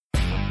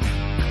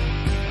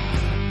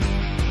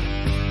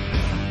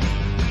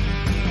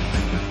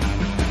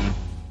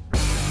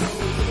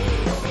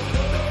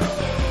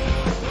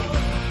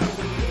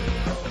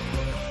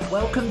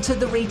welcome to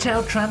the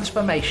Retail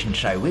Transformation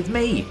Show with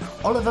me,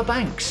 Oliver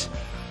Banks.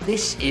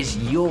 This is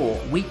your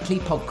weekly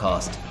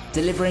podcast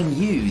delivering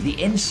you the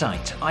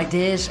insight,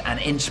 ideas and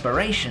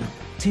inspiration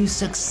to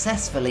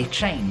successfully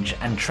change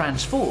and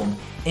transform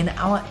in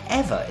our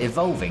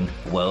ever-evolving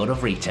world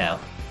of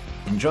retail.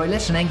 Enjoy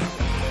listening.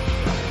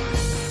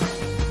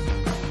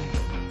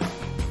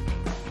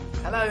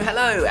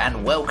 Hello,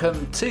 and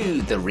welcome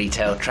to the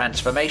Retail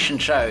Transformation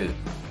Show.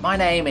 My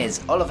name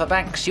is Oliver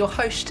Banks, your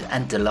host,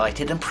 and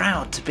delighted and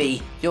proud to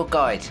be your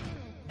guide,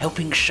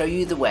 helping show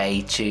you the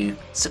way to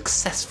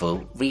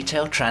successful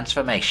retail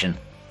transformation.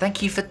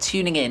 Thank you for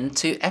tuning in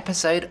to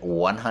episode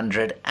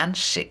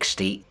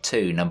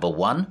 162, number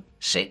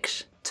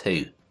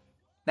 162.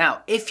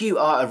 Now, if you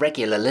are a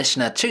regular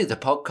listener to the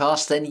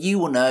podcast, then you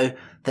will know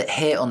that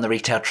here on the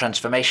Retail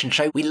Transformation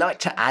Show, we like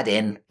to add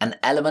in an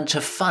element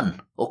of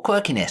fun or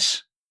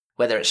quirkiness,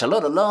 whether it's a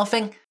lot of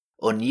laughing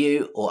or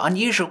new or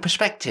unusual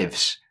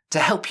perspectives to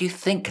help you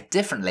think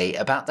differently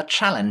about the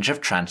challenge of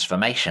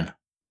transformation.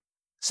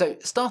 So,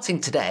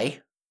 starting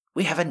today,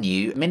 we have a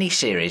new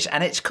mini-series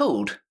and it's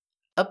called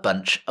A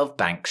Bunch of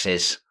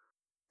Bankses.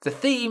 The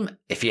theme,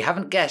 if you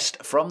haven't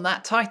guessed from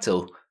that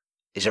title,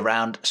 is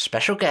around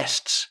special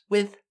guests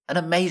with an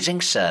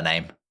amazing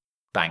surname,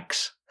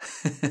 Banks.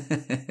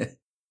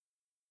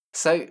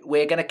 So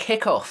we're going to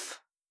kick off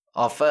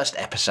our first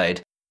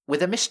episode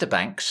with a Mr.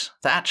 Banks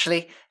that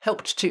actually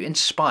helped to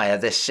inspire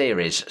this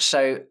series.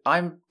 So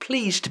I'm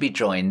pleased to be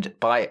joined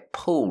by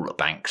Paul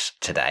Banks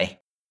today.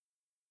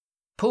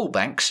 Paul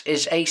Banks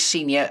is a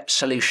senior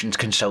solutions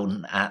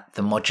consultant at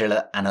the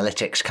Modular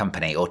Analytics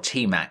Company, or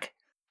TMAC,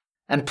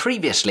 and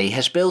previously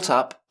has built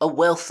up a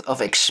wealth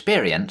of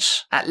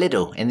experience at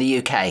Lidl in the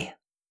UK,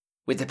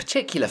 with a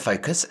particular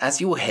focus, as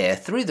you will hear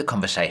through the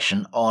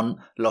conversation,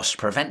 on loss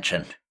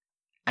prevention.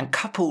 And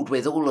coupled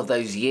with all of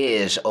those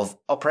years of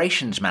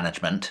operations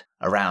management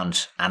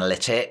around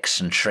analytics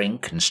and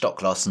shrink and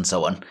stock loss and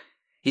so on,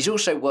 he's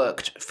also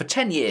worked for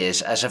 10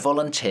 years as a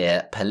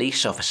volunteer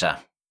police officer.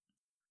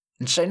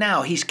 And so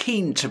now he's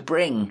keen to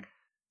bring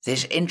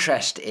this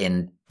interest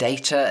in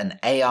data and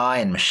AI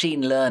and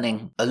machine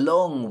learning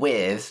along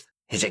with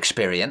his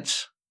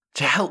experience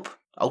to help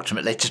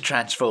ultimately to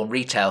transform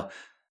retail.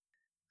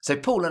 So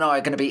Paul and I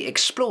are going to be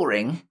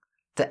exploring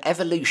the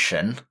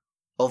evolution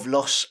of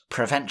loss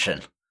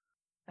prevention.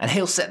 And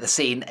he'll set the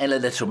scene in a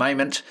little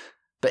moment.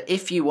 But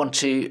if you want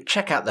to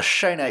check out the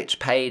show notes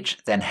page,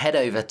 then head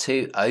over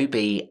to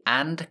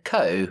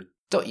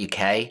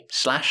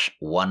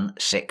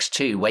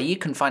obandco.uk/162, where you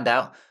can find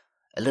out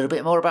a little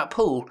bit more about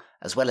Paul,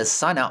 as well as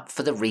sign up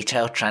for the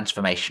Retail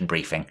Transformation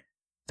Briefing,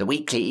 the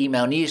weekly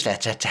email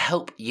newsletter to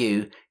help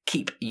you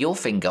keep your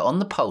finger on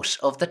the pulse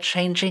of the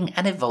changing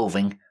and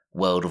evolving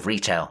world of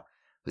retail,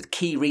 with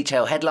key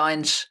retail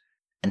headlines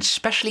and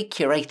specially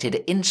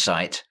curated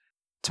insight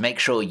to make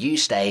sure you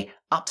stay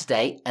up to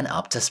date and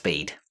up to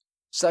speed.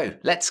 So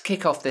let's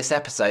kick off this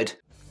episode,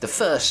 the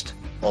first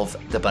of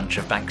the bunch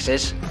of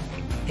Bankses.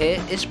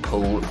 Here is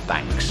Paul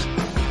Banks.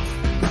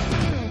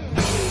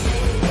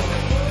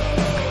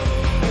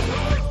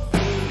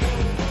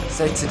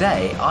 So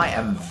today I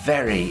am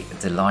very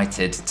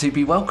delighted to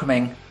be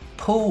welcoming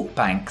Paul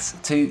Banks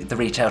to the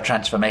Retail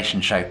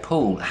Transformation Show.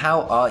 Paul,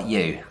 how are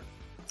you?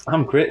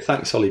 I'm great,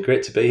 thanks Ollie,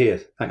 great to be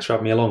here. Thanks for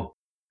having me along.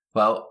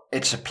 Well,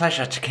 it's a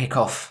pleasure to kick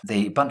off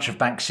the Bunch of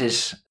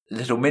Banks'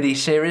 little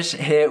mini-series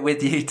here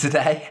with you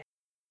today.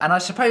 And I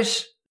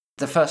suppose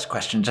the first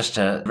question, just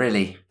to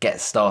really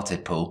get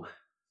started, Paul,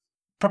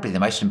 probably the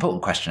most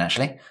important question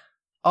actually,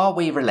 are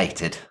we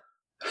related?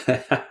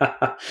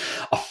 I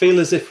feel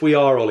as if we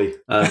are, Ollie.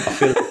 I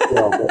feel as if we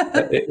are,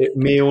 but it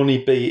may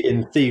only be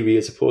in theory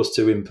as opposed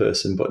to in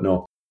person, but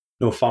no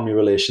family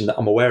relation that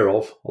I'm aware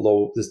of,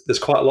 although there's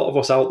quite a lot of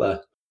us out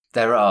there.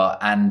 There are,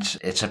 and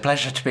it's a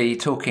pleasure to be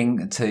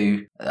talking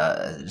to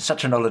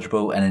such a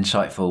knowledgeable and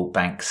insightful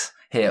Banks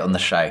here on the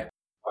show.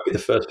 I'll be the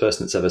first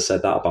person that's ever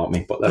said that about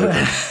me, but there we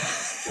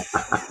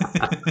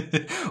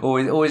go.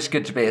 always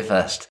good to be a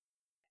first.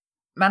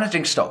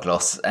 Managing stock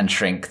loss and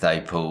shrink, though,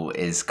 Paul,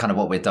 is kind of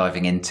what we're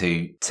diving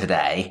into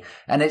today.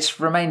 And it's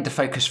remained a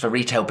focus for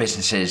retail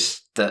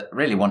businesses that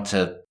really want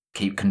to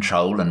keep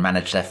control and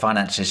manage their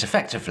finances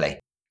effectively.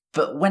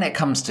 But when it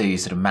comes to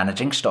sort of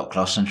managing stock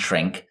loss and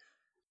shrink,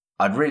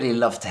 I'd really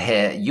love to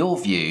hear your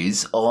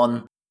views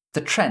on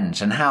the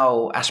trends and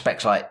how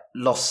aspects like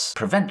loss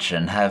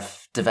prevention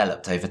have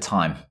developed over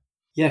time.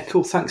 Yeah,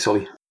 cool. Thanks,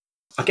 Ollie.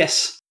 I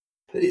guess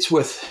it's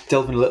worth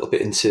delving a little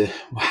bit into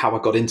how I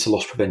got into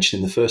loss prevention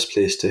in the first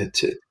place to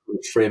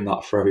frame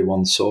that for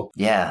everyone. So,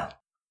 yeah,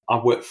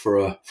 I worked for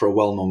a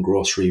well-known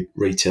grocery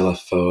retailer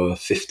for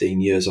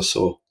 15 years or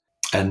so.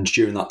 And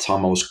during that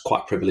time, I was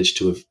quite privileged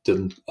to have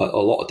done a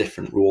lot of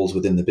different roles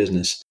within the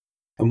business.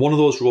 And one of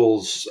those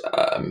roles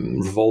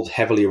revolved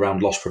heavily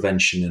around loss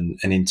prevention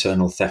and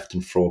internal theft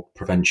and fraud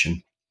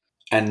prevention.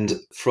 And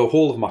for a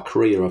whole of my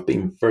career, I've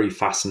been very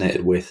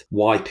fascinated with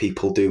why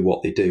people do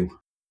what they do.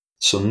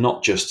 So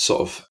not just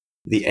sort of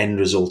the end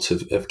result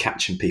of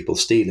catching people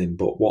stealing,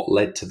 but what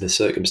led to the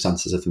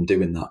circumstances of them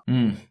doing that.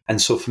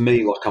 And so for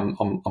me, like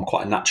I'm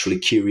quite a naturally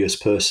curious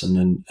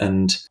person,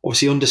 and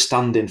obviously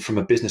understanding from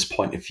a business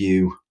point of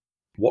view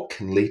what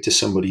can lead to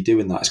somebody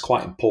doing that is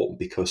quite important,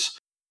 because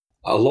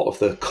a lot of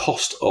the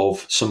cost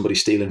of somebody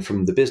stealing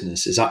from the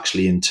business is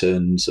actually in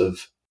terms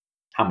of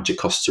how much it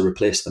costs to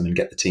replace them and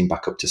get the team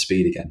back up to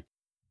speed again.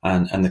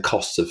 And the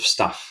costs of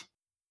staff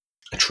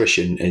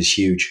attrition is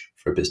huge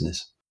for a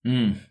business.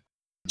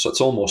 So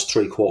it's almost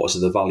 3/4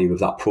 of the value of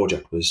that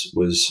project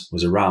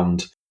was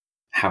around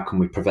how can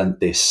we prevent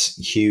this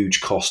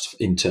huge cost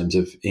in terms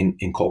of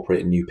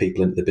incorporating new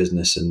people into the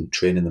business and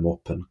training them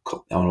up and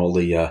on all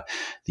the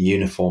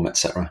uniform,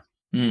 etc.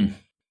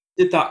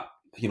 Did that,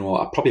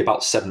 probably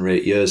about 7 or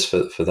 8 years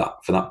for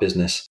that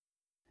business,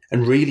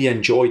 and really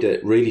enjoyed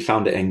it. Really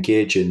found it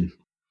engaging.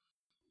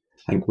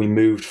 I think we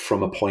moved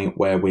from a point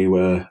where we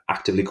were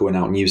actively going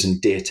out and using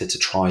data to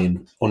try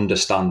and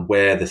understand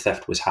where the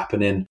theft was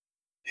happening,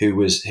 who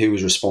was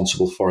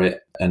responsible for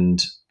it,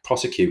 and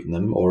prosecuting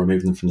them or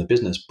removing them from the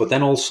business. But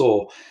then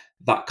also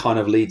that kind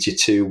of leads you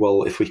to,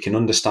 well, if we can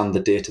understand the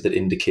data that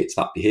indicates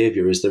that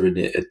behaviour, is there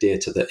a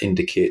data that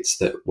indicates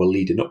that we're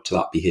leading up to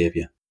that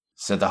behaviour?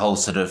 So the whole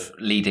sort of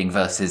leading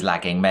versus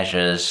lagging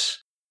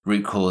measures,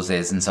 root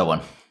causes, and so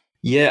on.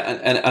 Yeah,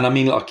 and I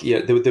mean, like,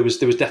 yeah, there was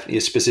definitely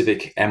a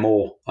specific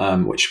MO,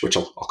 which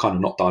I'll kind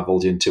of not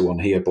divulge into on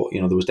here, but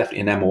there was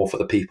definitely an MO for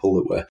the people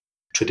that were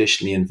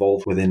traditionally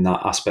involved within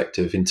that aspect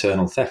of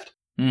internal theft.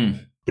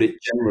 But it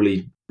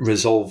generally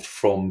resolved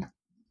from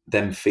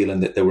them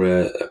feeling that they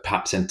were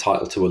perhaps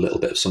entitled to a little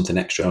bit of something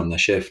extra on their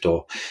shift,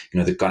 or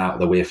they'd gone out of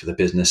their way for the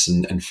business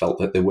and felt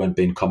that they weren't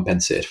being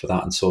compensated for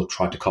that, and so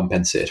tried to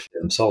compensate for it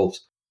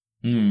themselves.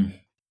 And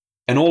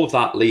all of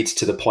that leads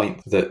to the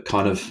point that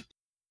kind of,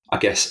 I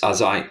guess,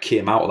 as I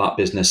came out of that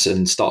business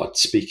and started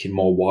speaking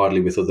more widely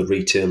with other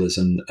retailers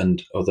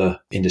and other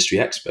industry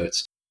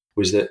experts,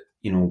 was that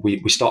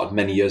we started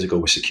many years ago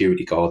with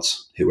security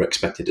guards who were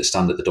expected to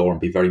stand at the door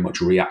and be very much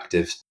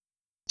reactive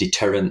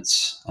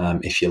deterrents,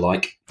 if you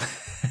like.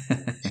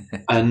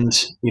 And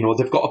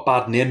they've got a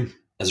bad name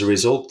as a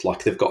result.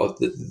 Like, they've got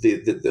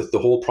the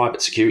whole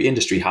private security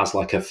industry has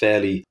like a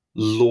fairly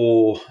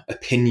low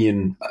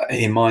opinion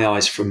in my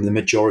eyes from the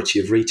majority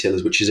of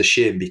retailers, which is a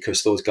shame,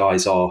 because those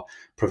guys are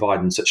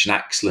providing such an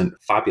excellent,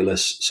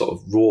 fabulous sort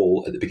of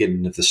role at the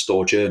beginning of the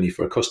store journey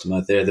for a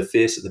customer. They're the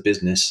face of the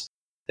business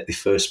that they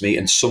first meet,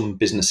 and some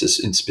businesses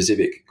in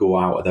specific go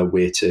out of their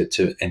way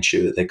to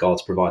ensure that their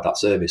guards provide that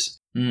service.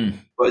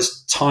 But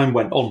as time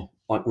went on,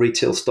 like,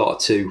 retail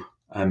started to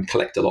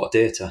collect a lot of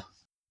data,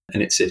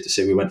 and it's safe to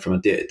say we went from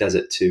a data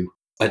desert to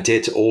a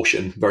data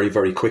ocean very,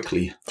 very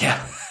quickly.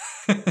 Yeah.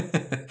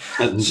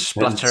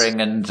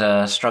 Spluttering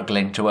and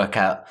struggling to work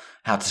out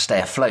how to stay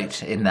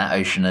afloat in that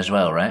ocean as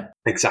well, right?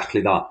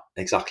 Exactly that,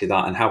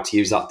 and how to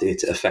use that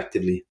data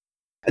effectively.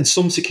 And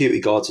some security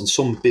guards and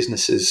some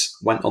businesses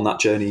went on that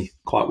journey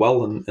quite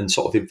well and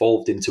sort of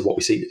evolved into what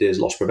we see today as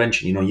loss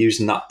prevention,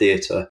 using that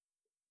data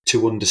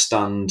to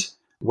understand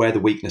where the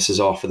weaknesses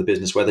are for the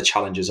business, where the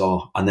challenges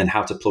are, and then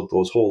how to plug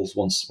those holes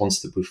once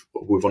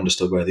we've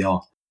understood where they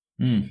are.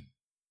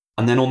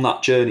 And then on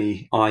that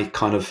journey, I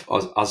kind of,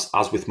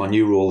 as with my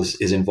new role,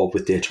 is involved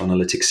with data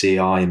analytics,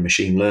 AI, and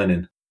machine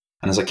learning.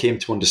 And as I came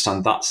to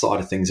understand that side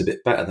of things a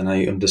bit better, then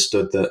I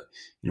understood that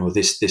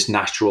this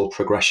natural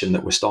progression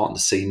that we're starting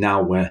to see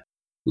now, where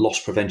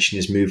loss prevention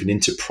is moving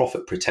into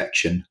profit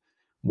protection,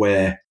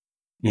 where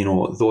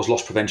those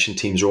loss prevention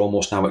teams are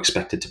almost now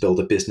expected to build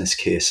a business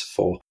case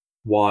for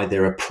why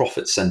they're a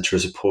profit center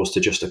as opposed to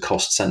just a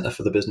cost center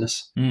for the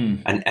business,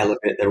 and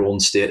elevate their own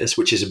status,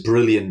 which is a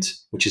brilliant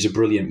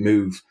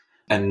move.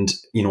 And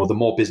the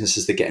more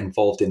businesses that get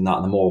involved in that,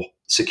 and the more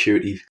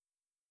security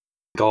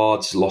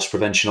guards, loss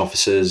prevention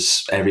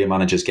officers, area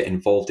managers get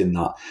involved in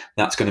that,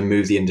 that's going to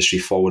move the industry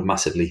forward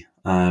massively,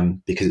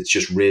 because it's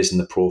just raising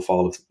the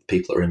profile of the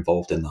people that are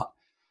involved in that.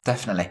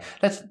 Definitely.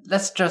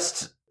 Let's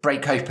just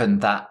break open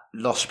that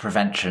loss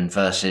prevention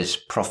versus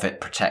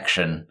profit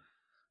protection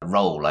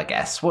role, I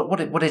guess.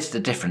 What is the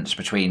difference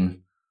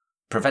between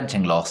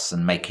preventing loss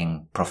and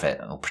making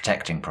profit, or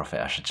protecting profit,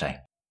 I should say?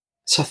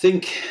 So I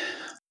think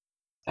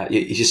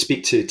you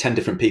speak to 10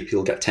 different people,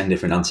 you'll get 10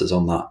 different answers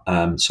on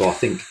that. So I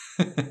think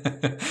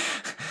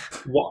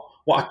what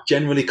I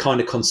generally kind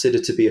of consider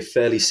to be a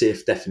fairly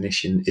safe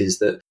definition is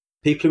that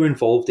people who are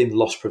involved in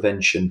loss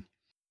prevention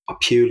are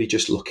purely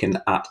just looking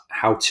at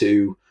how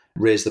to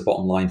raise the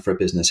bottom line for a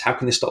business. How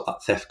can they stop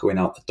that theft going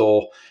out the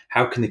door?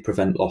 How can they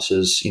prevent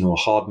losses?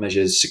 Hard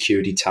measures,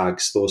 security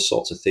tags, those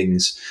sorts of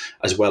things,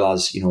 as well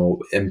as,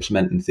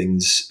 implementing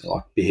things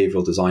like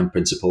behavioral design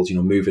principles,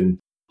 moving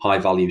high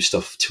value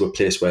stuff to a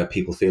place where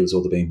people feel as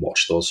though they're being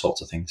watched, those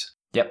sorts of things.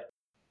 Yep.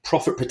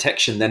 Profit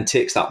protection then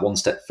takes that one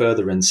step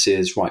further and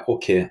says, right,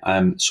 okay,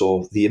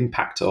 so the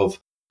impact of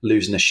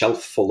losing a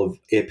shelf full of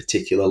a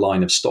particular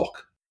line of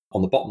stock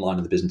on the bottom line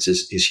of the business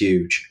is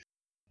huge.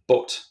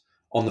 But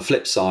on the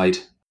flip side,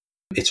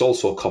 it's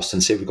also a cost.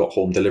 And say we've got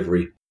home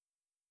delivery.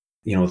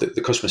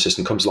 the customer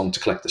assistant comes along to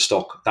collect the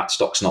stock. That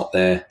stock's not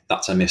there.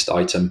 That's a missed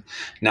item.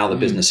 Now the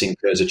business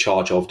incurs a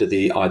charge of, do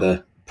they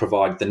either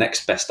provide the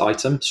next best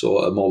item, so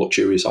a more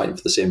luxurious item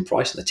for the same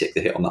price, and they take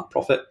the hit on that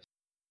profit?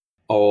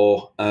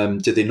 Or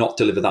do they not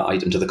deliver that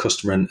item to the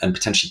customer and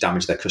potentially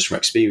damage their customer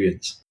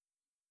experience?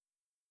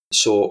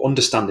 So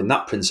understanding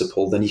that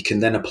principle, then you can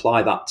then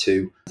apply that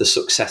to the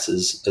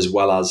successes as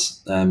well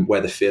as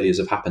where the failures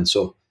have happened.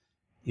 So,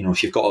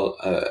 if you've got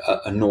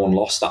a known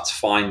loss, that's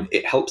fine.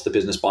 It helps the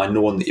business by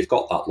knowing that you've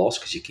got that loss,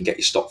 because you can get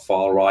your stock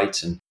file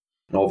right and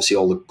obviously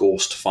all the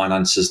ghost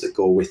finances that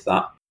go with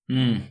that.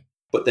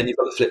 But then you've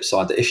got the flip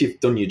side, that if you've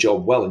done your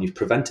job well and you've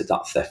prevented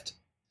that theft,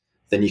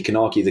 then you can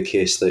argue the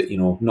case that,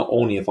 not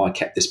only have I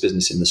kept this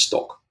business in the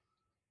stock,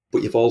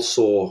 but you've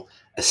also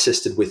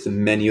assisted with the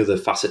many other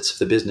facets of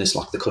the business,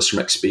 like the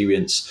customer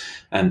experience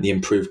and the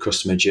improved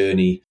customer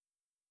journey,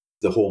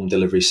 the home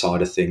delivery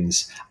side of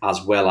things,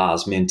 as well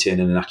as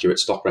maintaining an accurate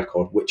stock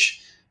record,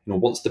 which,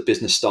 once the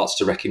business starts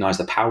to recognize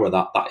the power of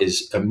that, that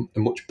is a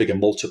much bigger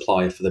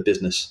multiplier for the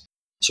business.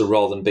 So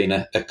rather than being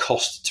a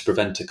cost to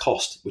prevent a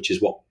cost, which is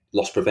what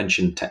loss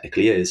prevention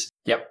technically is,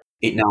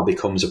 it now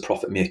becomes a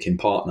profit-making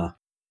partner.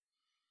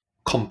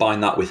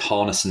 Combine that with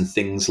harnessing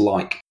things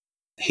like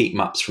heat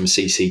maps from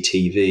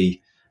CCTV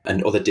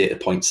and other data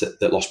points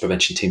that loss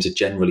prevention teams are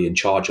generally in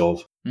charge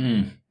of,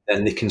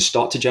 then they can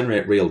start to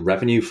generate real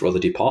revenue for other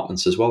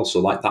departments as well. So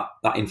like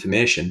that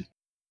information,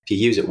 if you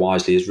use it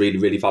wisely, is really,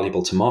 really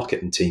valuable to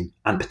marketing team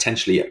and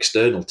potentially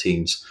external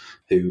teams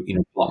who,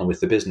 partner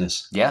with the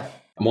business. Yeah.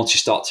 And once you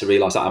start to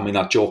realize that,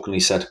 I jokingly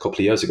said a couple of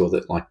years ago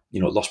that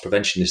loss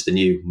prevention is the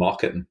new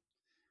marketing,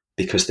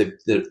 because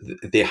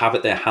they have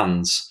at their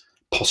hands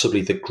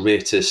possibly the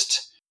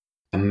greatest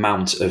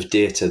amount of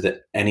data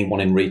that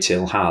anyone in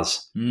retail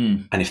has.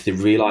 And if they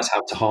realize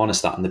how to harness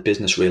that and the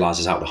business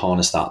realizes how to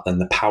harness that, then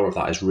the power of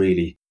that is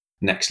really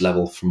next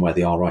level from where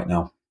they are right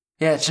now.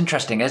 Yeah, it's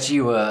interesting. As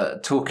you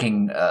were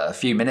talking a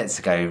few minutes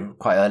ago,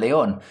 quite early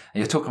on, you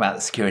were talking about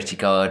the security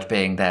guard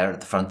being there at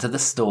the front of the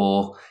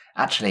store.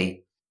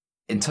 Actually,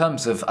 in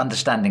terms of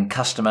understanding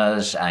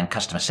customers and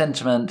customer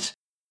sentiment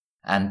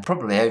and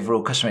probably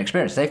overall customer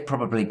experience, they've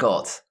probably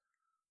got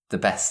the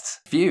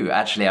best view,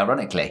 actually,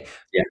 ironically,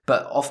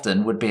 but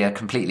often would be a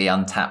completely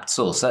untapped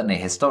source, certainly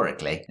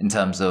historically, in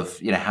terms of,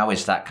 how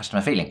is that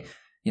customer feeling?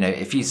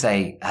 If you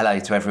say hello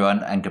to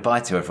everyone and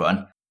goodbye to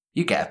everyone,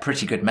 you get a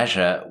pretty good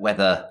measure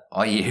whether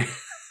are you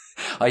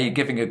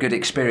giving a good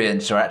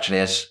experience, or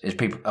actually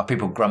are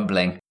people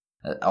grumbling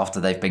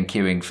after they've been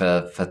queuing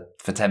for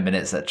 10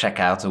 minutes at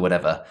checkout or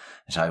whatever.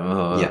 It's like,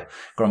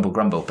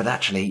 grumble. But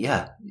actually,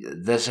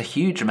 there's a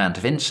huge amount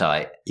of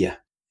insight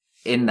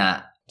in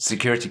that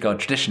security guard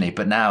traditionally,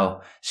 but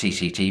now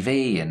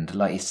CCTV and,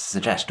 like you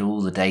suggest, all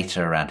the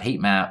data around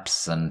heat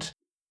maps and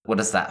what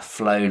does that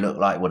flow look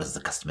like? What does the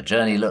customer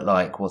journey look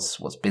like? What's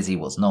busy,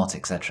 what's not,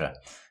 etc.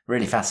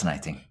 Really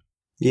fascinating.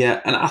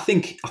 Yeah, and I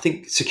think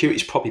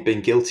security's probably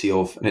been guilty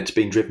of, and it's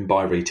been driven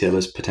by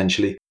retailers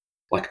potentially,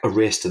 like a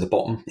race to the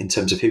bottom in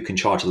terms of who can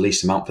charge the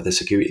least amount for the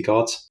security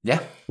guards.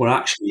 Yeah. Well,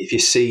 actually, if you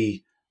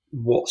see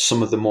what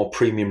some of the more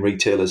premium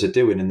retailers are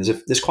doing, and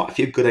there's quite a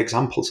few good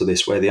examples of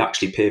this where they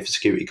actually pay for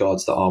security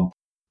guards that are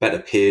better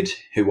paid,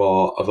 who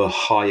are of a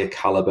higher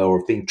caliber or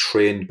have been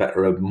trained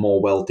better, are more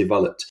well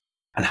developed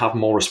and have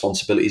more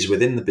responsibilities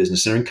within the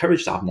business and are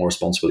encouraged to have more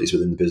responsibilities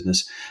within the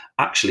business.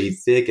 Actually,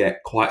 they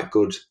get quite a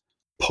good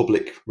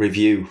public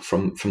review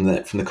from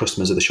the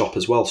customers of the shop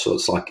as well. So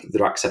it's like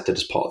they're accepted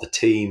as part of the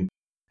team.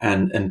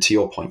 And to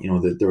your point,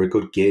 they're a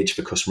good gauge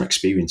for customer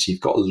experience.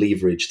 You've got to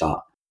leverage that.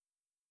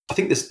 I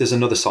think there's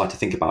another side to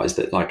think about, is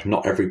that like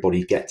not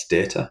everybody gets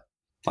data,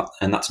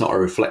 and that's not a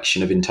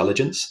reflection of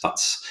intelligence.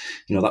 That's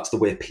the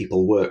way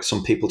people work.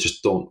 Some people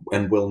just don't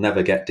and will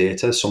never get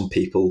data. Some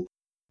people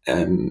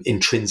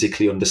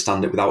intrinsically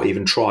understand it without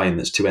even trying.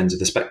 There's two ends of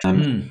the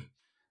spectrum.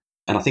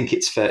 And I think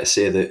it's fair to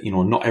say that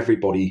not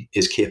everybody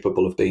is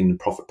capable of being in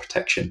profit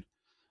protection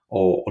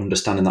or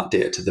understanding that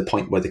data to the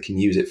point where they can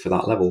use it for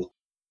that level.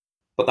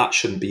 But that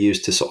shouldn't be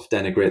used to sort of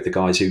denigrate the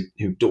guys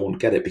who don't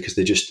get it, because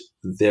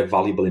they're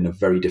valuable in a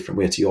very different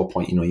way. To your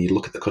point, you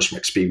look at the customer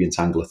experience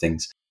angle of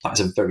things. That is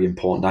a very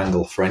important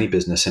angle for any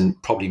business,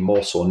 and probably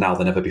more so now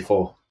than ever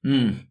before.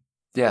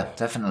 Yeah,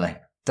 definitely.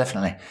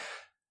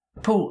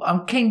 Paul,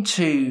 I'm keen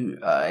to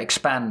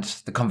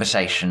expand the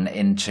conversation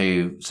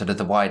into sort of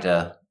the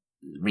wider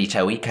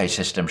retail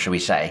ecosystem, shall we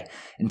say,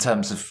 in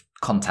terms of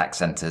contact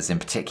centers in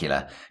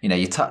particular.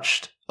 You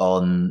touched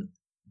on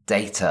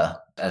data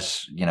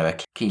as a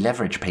key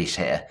leverage piece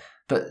here,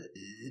 but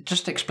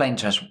just explain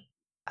to us,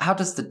 how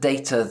does the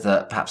data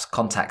that perhaps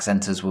contact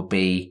centers will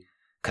be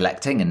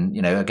collecting,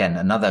 and again,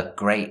 another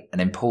great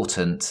and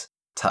important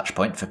touch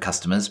point for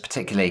customers,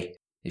 particularly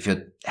if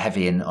you're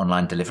heavy in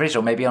online deliveries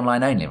or maybe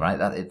online only,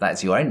 right?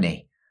 That's your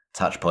only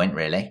touch point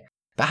really.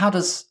 But how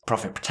does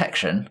profit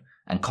protection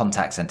and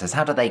contact centers,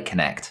 how do they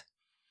connect?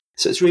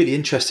 So it's really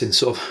interesting.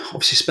 So I've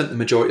obviously spent the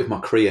majority of my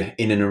career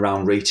in and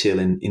around retail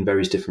in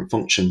various different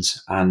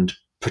functions, and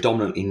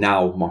predominantly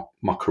now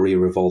my career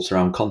revolves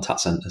around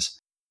contact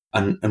centers.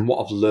 And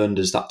what I've learned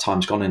as that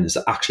time's gone in is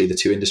that actually the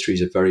two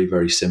industries are very,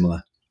 very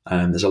similar.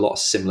 There's a lot of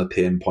similar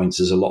pain points.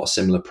 There's a lot of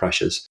similar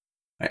pressures.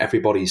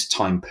 Everybody's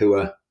time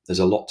poor. There's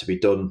a lot to be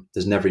done.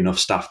 There's never enough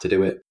staff to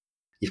do it.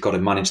 You've got to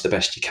manage the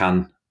best you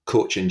can.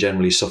 Coaching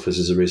generally suffers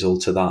as a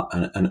result of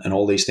that, and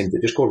all these things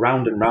that just go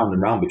round and round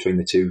and round between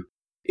the two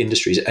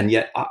industries. And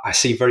yet I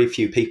see very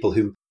few people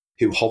who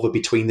hover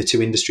between the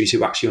two industries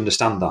who actually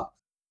understand that.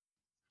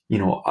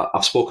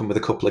 I've spoken with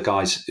a couple of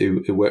guys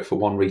who work for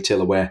one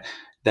retailer where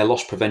their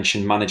loss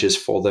prevention managers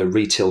for their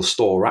retail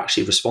store are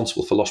actually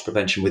responsible for loss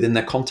prevention within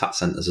their contact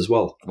centres as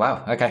well.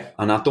 Wow, okay.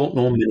 And I don't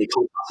know many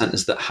contact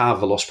centres that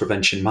have a loss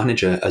prevention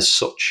manager as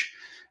such.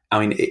 I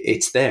mean,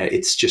 it's there.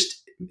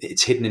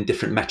 It's hidden in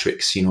different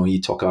metrics.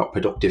 You talk about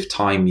productive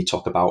time, you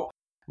talk about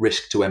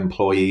risk to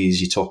employees,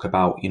 you talk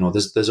about,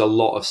 there's a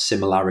lot of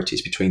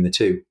similarities between the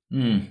two.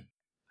 Mm.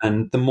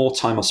 And the more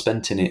time I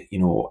spent in it,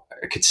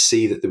 I could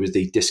see that there was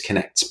the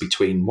disconnects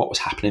between what was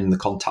happening in the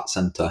contact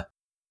centre,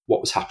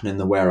 what was happening in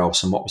the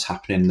warehouse, and what was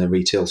happening in the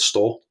retail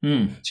store.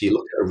 Mm. So you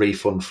look at a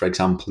refund, for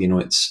example,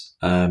 it's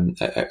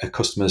a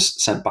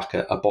customer's sent back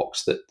a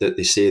box that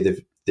they say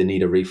they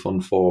need a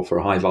refund for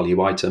a high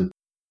value item.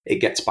 It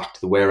gets back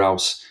to the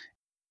warehouse.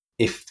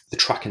 If the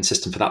tracking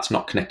system for that's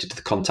not connected to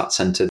the contact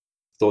centre,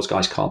 those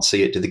guys can't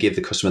see it. Do they give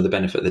the customer the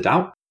benefit of the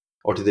doubt,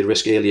 or do they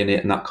risk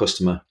alienating that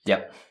customer?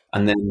 Yep.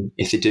 And then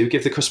if they do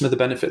give the customer the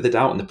benefit of the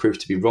doubt and they prove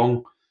to be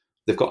wrong,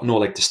 they've got no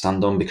leg to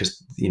stand on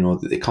because,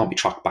 they can't be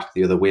tracked back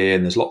the other way.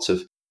 And there's lots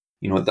of,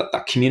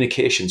 that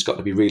communication's got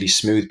to be really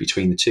smooth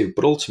between the two.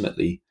 But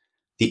ultimately,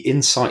 the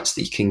insights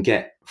that you can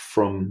get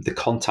from the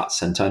contact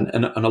centre,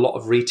 and a lot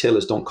of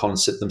retailers don't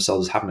consider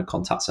themselves as having a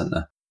contact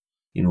centre.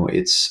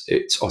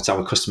 It's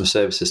our customer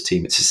services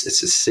team. It's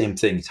the same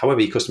thing. It's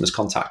however your customers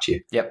contact you.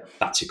 Yep.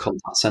 That's your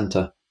contact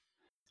centre.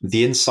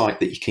 The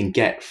insight that you can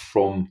get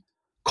from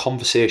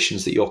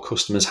conversations that your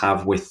customers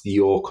have with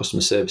your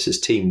customer services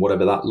team,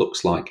 whatever that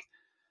looks like,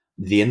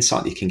 the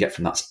insight that you can get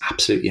from that's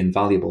absolutely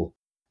invaluable.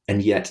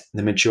 And yet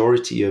the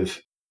majority of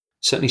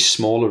certainly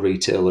smaller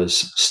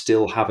retailers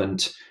still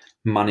haven't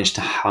managed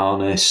to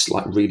harness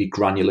like really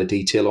granular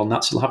detail on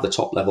that. So they'll have the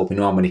top level. We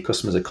know how many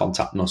customers are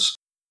contacting us.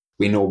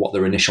 We know what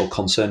their initial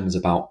concern was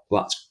about.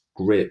 Well, that's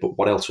great. But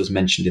what else was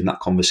mentioned in that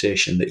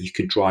conversation that you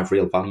could drive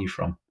real value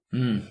from?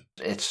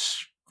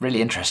 It's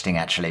really interesting,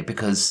 actually,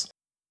 because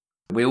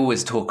we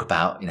always talk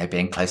about,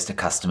 being close to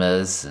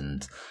customers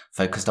and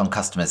focused on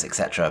customers,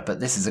 etc. But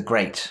this is a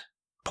great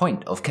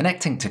point of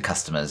connecting to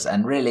customers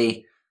and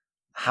really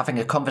having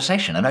a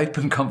conversation, an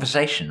open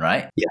conversation,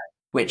 right? Yeah.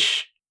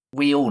 Which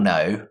we all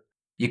know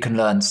you can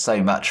learn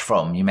so much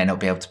from. You may not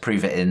be able to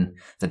prove it in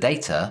the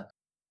data.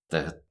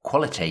 The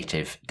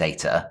qualitative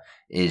data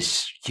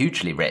is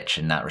hugely rich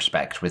in that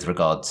respect with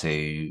regard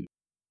to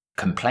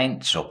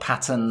complaints or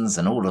patterns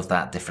and all of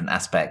that different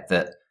aspect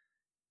that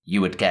you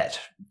would get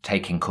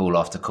taking call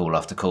after call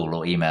after call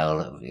or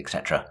email,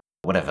 etc.,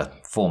 whatever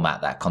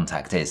format that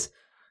contact is.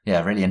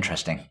 Yeah, really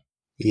interesting.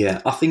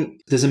 Yeah, I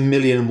think there's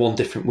 1,000,001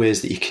 different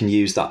ways that you can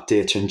use that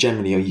data, and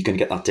generally you're going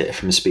to get that data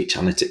from a speech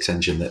analytics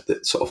engine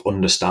that sort of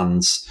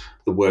understands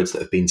the words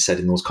that have been said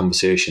in those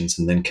conversations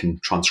and then can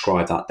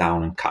transcribe that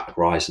down and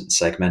categorize and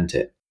segment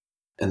it.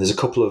 And there's a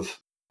couple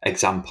of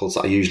examples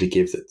that I usually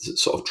give that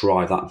sort of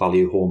drive that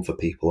value home for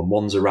people, and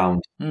one's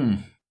around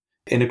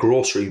in a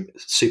grocery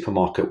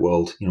supermarket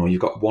world,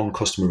 you've got one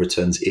customer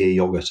returns a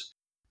yogurt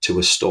to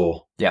a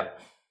store. Yep.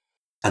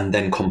 And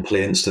then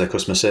complains to their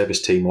customer service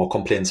team, or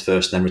complains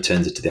first and then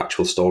returns it to the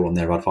actual store on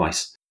their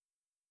advice.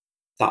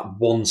 That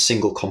one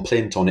single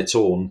complaint on its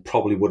own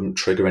probably wouldn't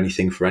trigger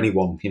anything for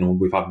anyone.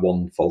 We've had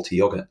one faulty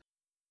yogurt.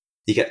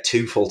 You get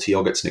two faulty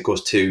yogurts and it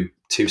goes to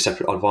two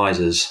separate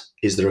advisors.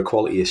 Is there a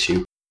quality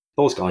issue?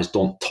 Those guys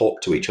don't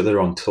talk to each other.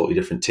 They're on totally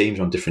different teams,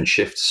 on different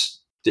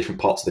shifts, different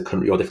parts of the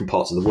country or different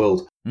parts of the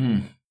world.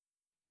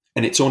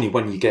 And it's only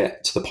when you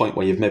get to the point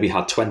where you've maybe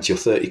had 20 or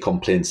 30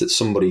 complaints that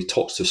somebody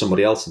talks to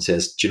somebody else and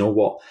says, do you know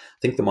what? I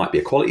think there might be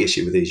a quality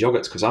issue with these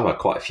yogurts because I've had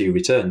quite a few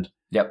returned.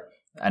 Yep.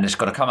 And it's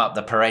got to come up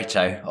the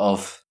Pareto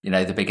of,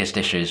 the biggest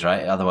issues,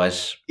 right?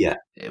 Otherwise,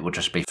 it will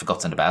just be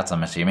forgotten about,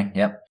 I'm assuming.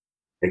 Yep.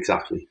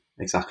 Exactly.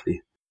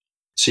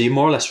 So you're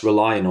more or less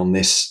relying on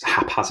this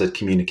haphazard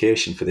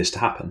communication for this to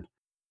happen.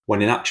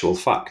 When in actual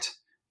fact,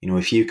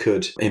 if you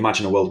could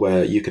imagine a world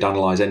where you could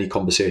analyse any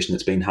conversation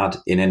that's been had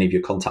in any of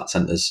your contact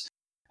centres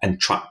and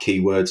track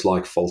keywords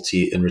like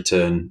faulty and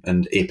return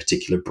and a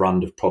particular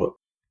brand of product.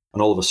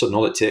 And all of a sudden,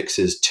 all it takes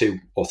is 2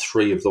 or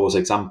 3 of those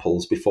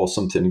examples before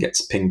something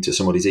gets pinged to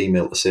somebody's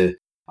email to say,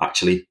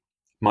 actually,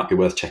 might be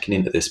worth checking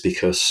into this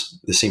because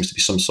there seems to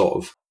be some sort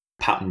of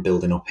pattern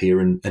building up here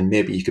and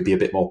maybe you could be a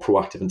bit more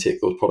proactive and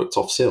take those products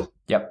off sale.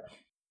 Yep.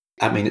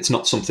 I mean, it's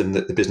not something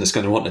that the business is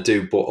going to want to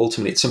do, but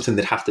ultimately it's something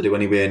they'd have to do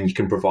anyway. And you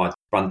can provide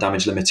brand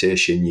damage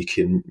limitation. You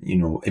can,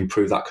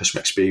 improve that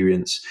customer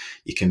experience.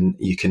 You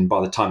can,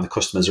 by the time the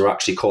customers are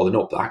actually calling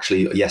up,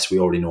 actually, yes, we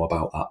already know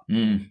about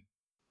that.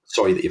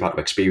 Sorry that you've had to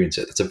experience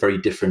it. That's a very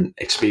different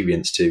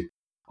experience to,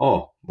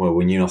 oh, well,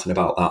 we knew nothing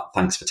about that.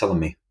 Thanks for telling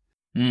me.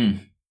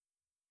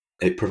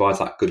 It provides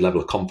that good level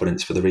of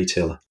confidence for the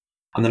retailer.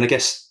 And then I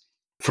guess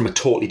from a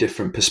totally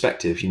different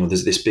perspective,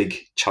 there's this big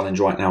challenge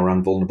right now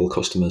around vulnerable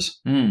customers.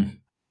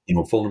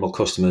 Vulnerable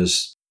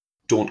customers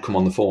don't come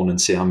on the phone and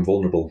say, I'm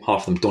vulnerable.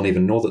 Half of them don't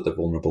even know that they're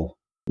vulnerable,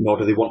 nor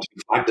do they want to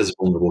be flagged as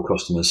vulnerable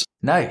customers.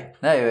 No,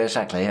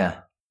 exactly,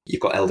 yeah.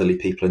 You've got elderly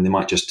people, and they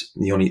might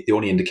the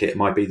only indicator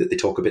might be that they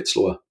talk a bit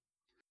slower.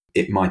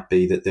 It might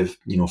be that they've,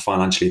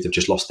 financially, they've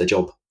just lost their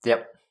job.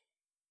 Yep.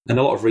 And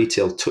a lot of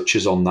retail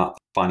touches on that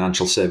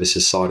financial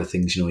services side of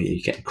things. You're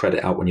getting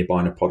credit out when you're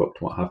buying a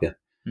product, what have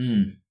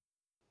you.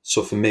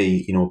 So for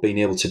me, being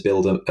able to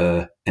build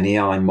an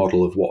AI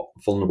model of what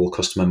vulnerable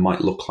customer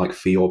might look like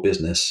for your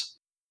business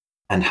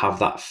and have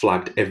that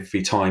flagged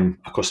every time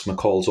a customer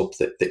calls up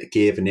that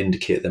gave an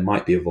indicator there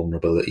might be a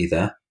vulnerability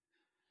there,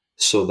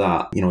 so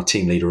that, a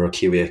team leader or a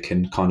QA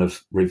can kind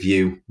of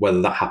review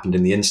whether that happened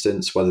in the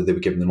instance, whether they were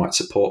given the right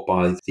support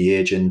by the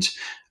agent,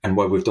 and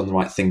whether we've done the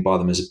right thing by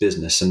them as a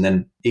business. And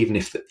then even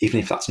if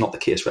that's not the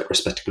case,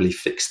 retrospectively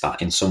fix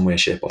that in some way,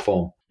 shape or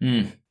form.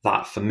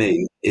 That for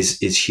me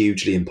is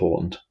hugely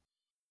important.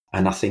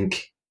 And I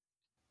think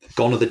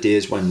gone are the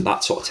days when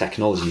that sort of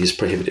technology is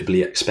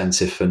prohibitively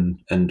expensive and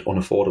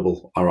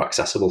unaffordable or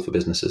accessible for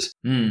businesses.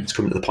 It's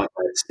coming to the point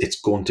where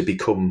it's going to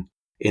become,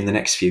 in the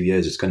next few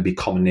years, it's going to be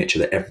common nature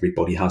that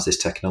everybody has this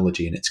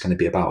technology, and it's going to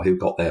be about who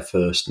got there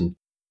first and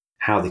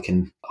how they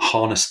can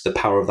harness the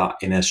power of that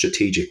in a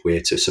strategic way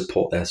to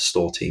support their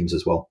store teams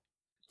as well.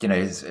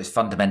 It's a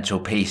fundamental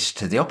piece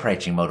to the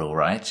operating model,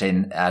 right?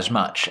 In as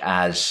much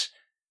as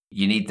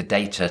you need the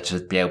data to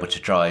be able to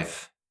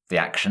drive the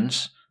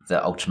actions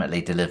that ultimately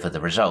deliver the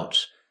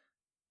results.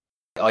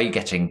 Are you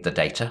getting the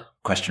data?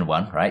 Question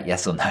one, right?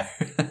 Yes or no?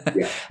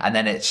 Yeah. And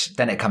then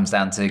it comes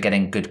down to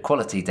getting good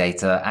quality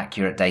data,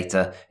 accurate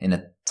data in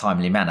a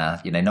timely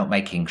manner, not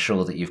making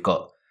sure that you've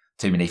got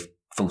too many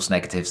false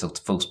negatives or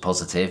false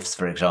positives,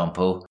 for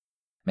example,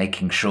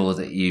 making sure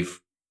that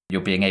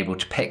you're being able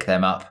to pick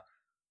them up,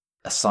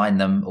 assign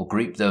them or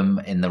group them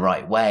in the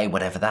right way,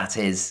 whatever that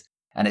is.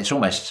 And it's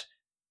almost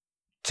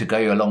to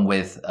go along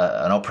with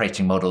an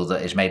operating model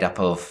that is made up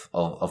of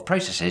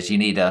processes. You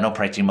need an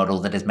operating model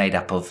that is made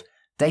up of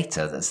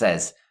data that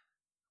says,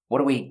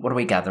 what are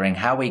we gathering?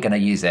 How are we going to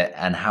use it?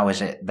 And how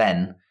is it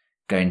then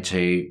going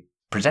to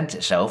present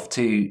itself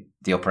to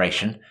the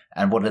operation?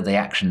 And what are the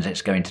actions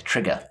it's going to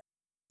trigger?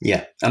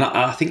 Yeah. And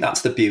I think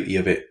that's the beauty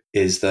of it,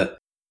 is that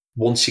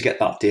once you get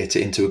that data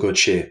into a good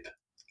shape,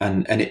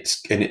 and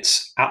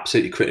it's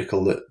absolutely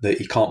critical that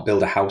you can't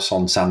build a house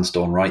on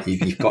sandstone, right?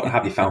 You've got to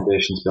have your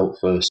foundations built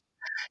first.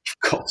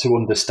 You've got to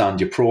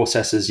understand your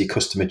processes, your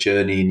customer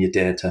journey, and your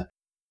data.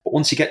 But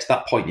once you get to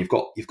that point, you've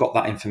got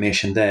that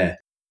information there.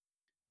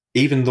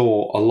 Even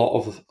though a lot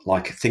of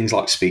things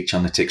like speech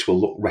analytics will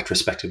look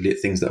retrospectively at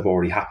things that have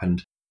already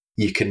happened,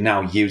 you can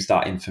now use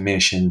that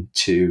information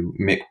to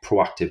make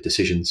proactive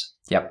decisions.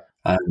 Yep.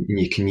 And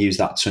you can use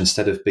that. So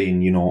instead of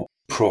being,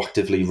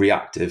 proactively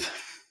reactive,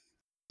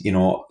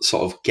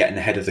 sort of getting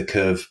ahead of the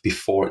curve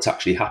before it's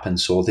actually happened.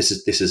 So this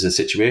is a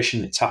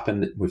situation. It's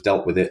happened. We've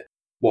dealt with it.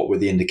 What were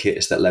the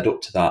indicators that led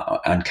up to that?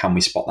 And can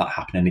we spot that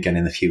happening again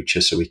in the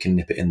future so we can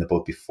nip it in the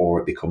bud before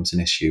it becomes an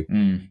issue?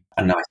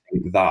 And I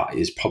think that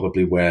is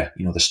probably where,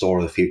 the store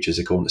of the futures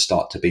are going to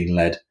start to be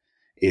led,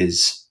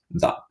 is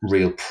that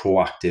real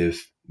proactive,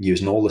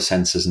 using all the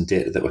sensors and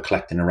data that we're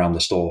collecting around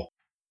the store.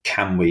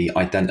 Can we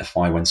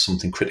identify when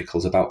something critical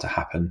is about to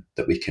happen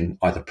that we can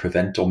either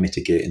prevent or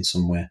mitigate in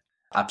some way?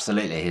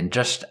 Absolutely. And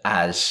just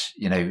as,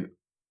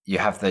 you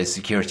have those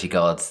security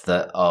guards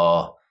that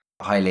are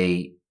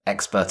highly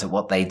expert at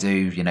what they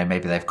do,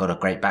 maybe they've got a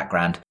great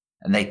background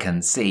and they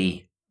can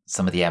see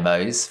some of the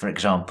MOs, for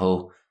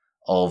example,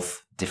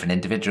 of different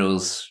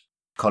individuals,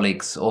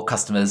 colleagues or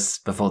customers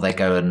before they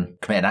go and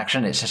commit an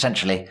action. It's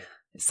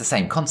the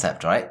same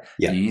concept, right?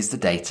 Yeah. You use the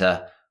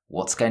data.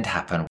 What's going to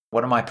happen?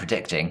 What am I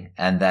predicting?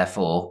 And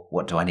therefore,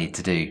 what do I need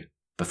to do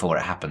before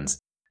it happens?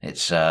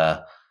 It's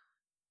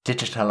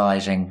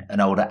digitalizing an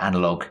older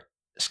analog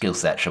skill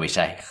set, shall we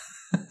say?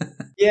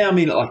 Yeah, I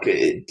mean,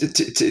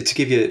 to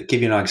give you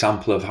an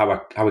example of how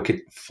I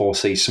could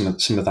foresee some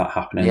of that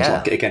happening.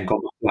 Yeah. Again,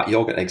 going back to that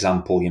yogurt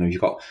example,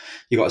 you've got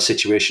a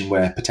situation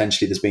where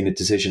potentially there's been a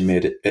decision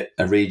made at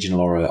a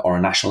regional or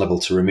a national level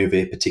to remove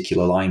a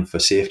particular line for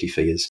safety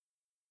fears.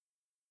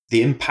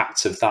 The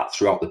impacts of that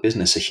throughout the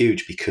business are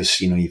huge, because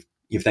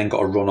you've then got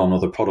to run on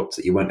other products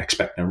that you weren't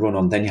expecting to run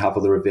on. Then you have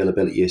other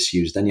availability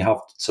issues. Then you have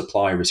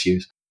supplier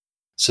issues.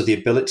 So the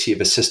ability of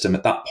a system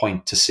at that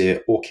point to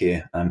say,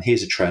 okay,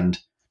 here's a trend.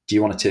 Do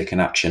you want to take an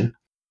action?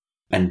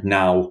 And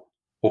now,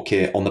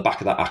 okay, on the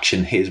back of that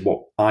action, here's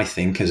what I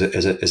think as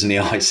an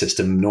AI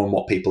system, knowing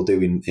what people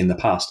do in the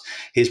past,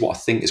 here's what I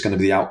think is going to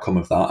be the outcome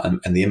of that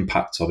and the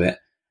impact of it.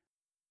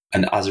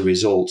 And as a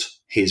result,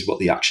 here's what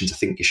the actions I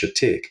think you should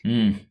take.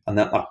 And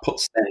that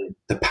puts then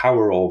the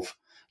power of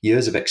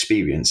years of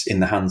experience in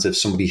the hands of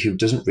somebody who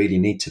doesn't really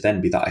need to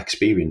then be that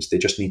experienced. They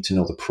just need to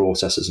know the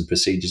processes and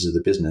procedures of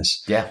the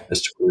business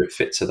as to where it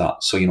fits to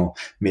that. So,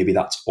 maybe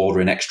that's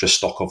ordering extra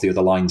stock of the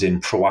other lines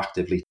in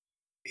proactively.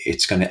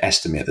 It's going to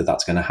estimate that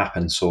that's going to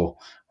happen. So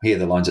here are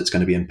the lines that's going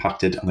to be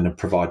impacted. I'm going to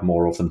provide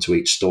more of them to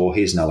each store.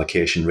 Here's an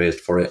allocation raised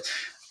for it.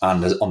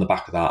 And on the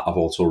back of that, I've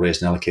also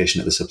raised an allocation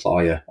at the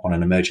supplier on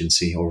an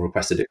emergency or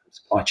requested it from the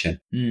supply chain.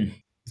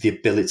 The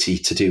ability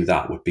to do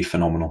that would be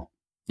phenomenal.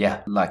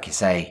 Yeah, like you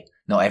say,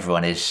 not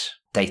everyone is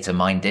data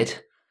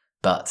minded,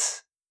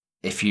 but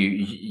if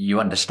you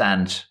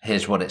understand,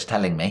 here's what it's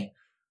telling me,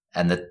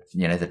 and the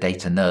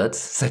data nerds,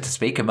 so to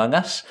speak, among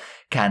us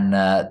can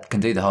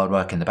do the hard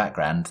work in the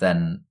background,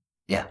 then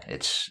yeah,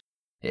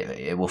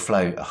 it will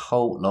flow a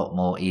whole lot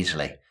more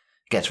easily. It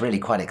gets really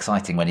quite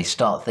exciting when you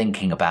start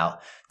thinking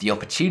about the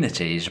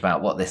opportunities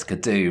about what this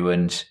could do,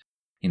 and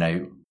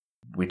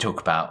we talk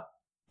about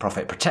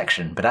profit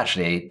protection, but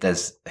actually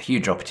there's a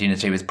huge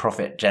opportunity with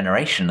profit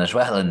generation as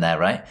well in there,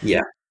 right?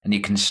 Yeah. And you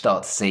can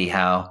start to see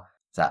how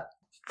that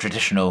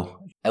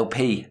traditional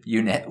LP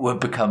unit will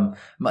become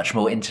much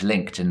more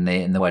interlinked in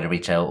the wider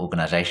retail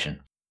organisation.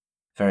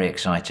 Very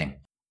exciting.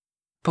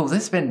 Paul, this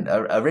has been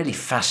a really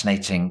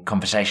fascinating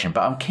conversation,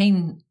 but I'm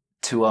keen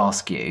to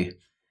ask you,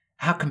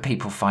 how can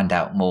people find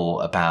out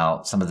more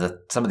about some of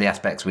the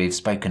aspects we've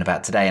spoken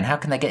about today, and how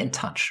can they get in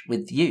touch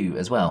with you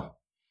as well?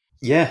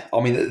 Yeah, I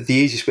mean, the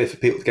easiest way for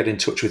people to get in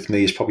touch with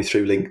me is probably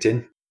through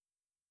LinkedIn.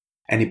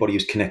 Anybody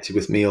who's connected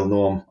with me will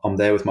know I'm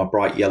there with my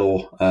bright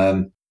yellow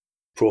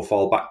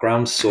profile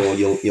background, so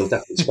you'll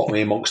definitely spot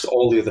me amongst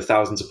all the other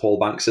thousands of Paul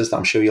Bankses that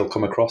I'm sure you'll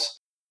come across.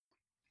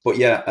 But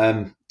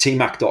yeah,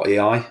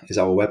 tmac.ai is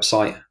our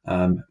website.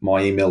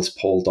 My email's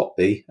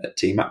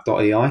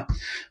paul.b@tmac.ai.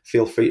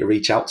 Feel free to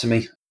reach out to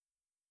me,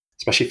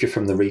 especially if you're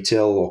from the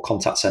retail or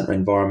contact centre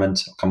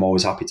environment. I'm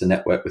always happy to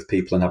network with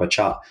people and have a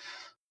chat.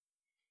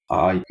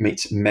 I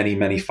meet many,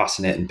 many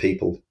fascinating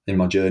people in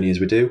my journey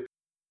as we do.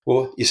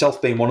 Well, yourself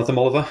being one of them,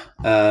 Oliver.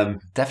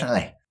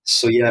 Definitely.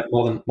 So yeah,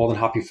 more than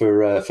happy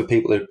for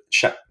people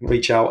to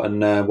reach out, and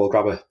we'll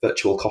grab a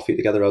virtual coffee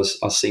together, as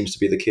seems to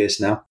be the case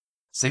now.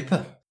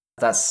 Super.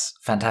 That's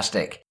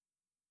fantastic.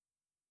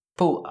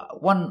 Paul,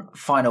 one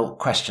final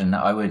question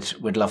I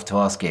would love to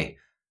ask you.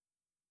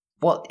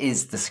 What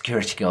is the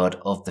security guard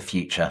of the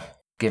future,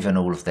 given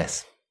all of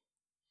this?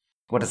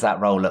 What does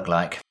that role look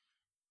like?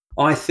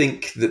 I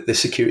think that the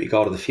security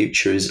guard of the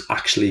future is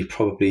actually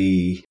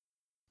probably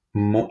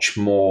much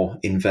more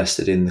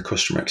invested in the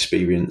customer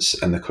experience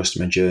and the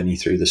customer journey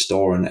through the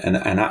store, and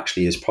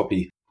actually is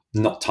probably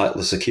not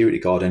titled a security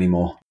guard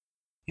anymore.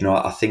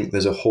 I think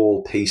there's a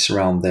whole piece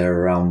around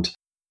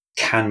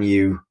can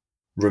you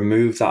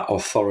remove that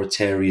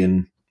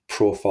authoritarian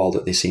profile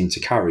that they seem to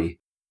carry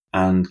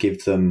and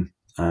give them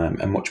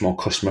a much more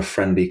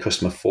customer-friendly,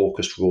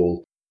 customer-focused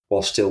role,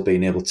 while still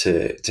being able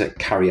to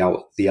carry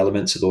out the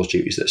elements of those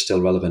duties that are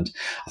still relevant.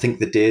 I think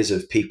the days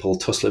of people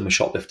tussling with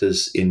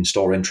shoplifters in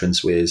store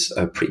entranceways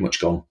are pretty much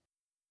gone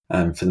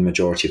for the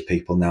majority of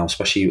people now,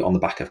 especially on the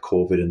back of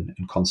COVID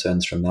and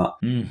concerns from that.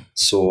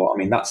 So, I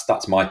mean,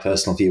 that's my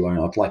personal view. I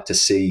mean, I'd like to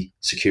see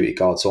security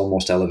guards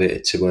almost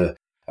elevated to a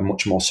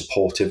much more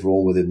supportive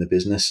role within the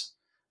business.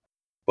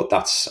 But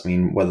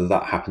whether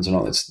that happens or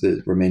not,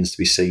 it remains to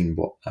be seen.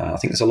 But I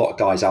think there's a lot of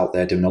guys out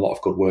there doing a lot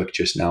of good work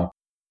just now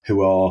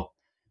who are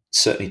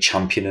certainly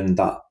championing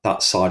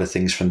that side of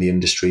things from the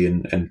industry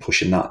and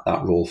pushing that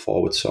role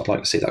forward. So I'd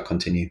like to see that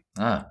continue.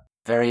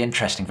 Very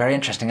interesting, very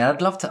interesting. And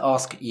I'd love to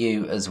ask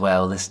you as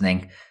well,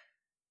 listening,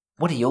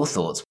 what are your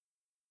thoughts?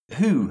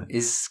 Who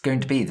is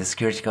going to be the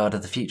security guard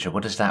of the future?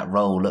 What does that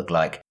role look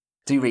like?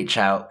 Do reach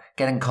out,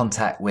 get in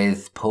contact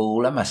with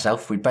Paul and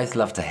myself. We'd both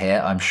love to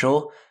hear, I'm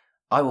sure.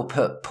 I will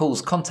put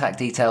Paul's contact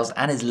details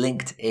and his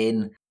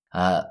LinkedIn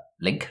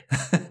link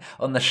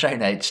on the show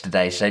notes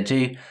today. So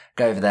do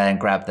go over there and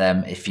grab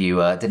them if you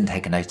didn't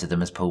take a note of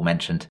them, as Paul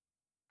mentioned.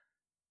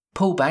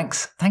 Paul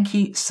Banks, thank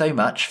you so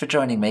much for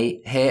joining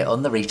me here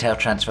on the Retail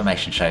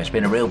Transformation Show. It's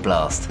been a real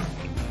blast.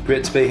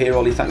 Great to be here,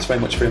 Ollie. Thanks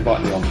very much for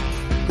inviting me on.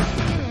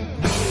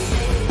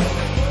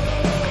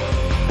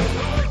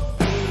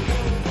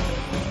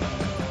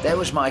 There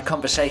was my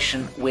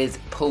conversation with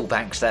Paul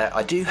Banks there.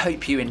 I do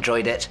hope you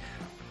enjoyed it.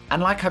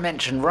 And like I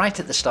mentioned right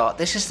at the start,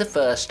 this is the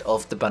first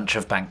of the Bunch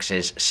of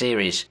Bankses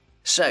series.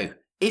 So,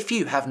 if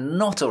you have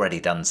not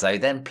already done so,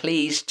 then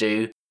please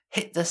do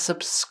hit the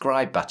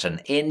subscribe button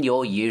in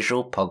your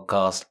usual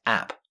podcast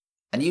app.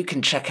 And you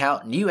can check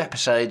out new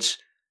episodes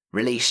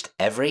released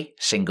every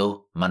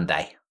single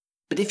Monday.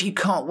 But if you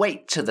can't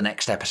wait till the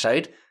next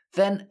episode,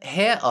 then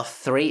here are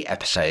 3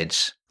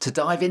 episodes to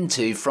dive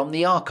into from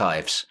the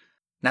archives.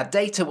 Now,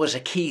 data was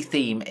a key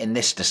theme in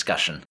this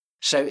discussion.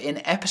 So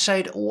in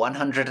episode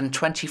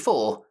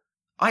 124,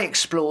 I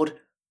explored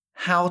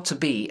how to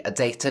be a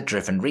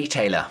data-driven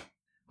retailer,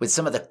 with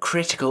some of the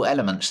critical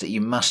elements that you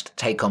must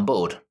take on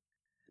board.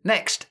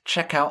 Next,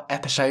 check out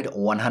episode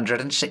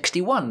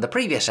 161, the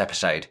previous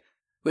episode,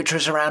 which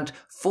was around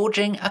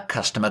forging a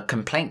customer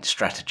complaint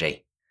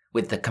strategy,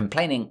 with the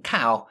complaining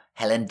cow,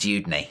 Helen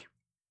Dewdney.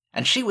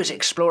 And she was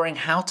exploring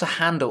how to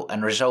handle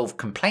and resolve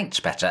complaints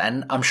better,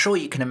 and I'm sure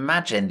you can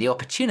imagine the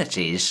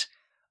opportunities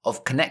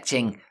of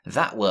connecting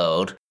that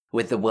world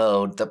with the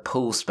world that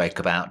Paul spoke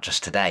about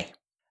just today.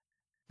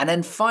 And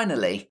then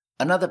finally,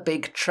 another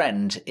big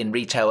trend in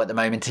retail at the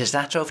moment is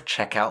that of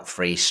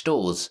checkout-free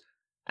stores.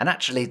 And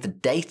actually the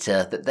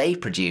data that they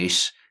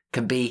produce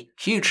can be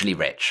hugely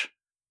rich.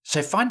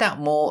 So find out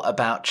more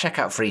about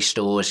Checkout Free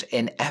Stores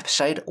in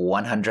episode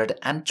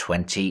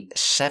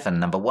 127,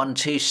 number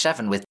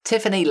 127 with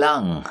Tiffany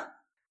Lung.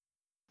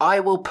 I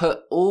will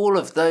put all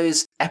of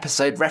those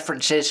episode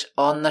references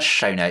on the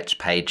show notes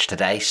page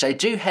today, so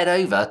do head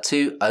over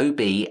to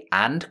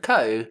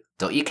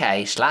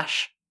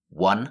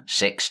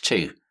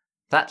obandco.uk/162.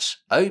 That's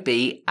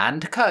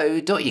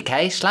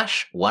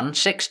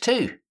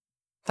obandco.uk/162.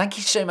 Thank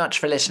you so much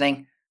for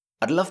listening.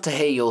 I'd love to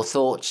hear your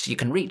thoughts. You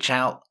can reach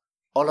out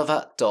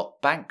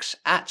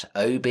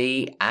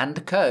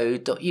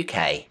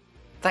oliver.banks@obandco.uk.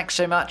 Thanks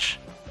so much,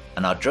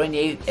 and I'll join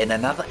you in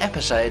another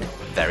episode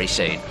very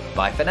soon.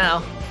 Bye for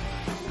now.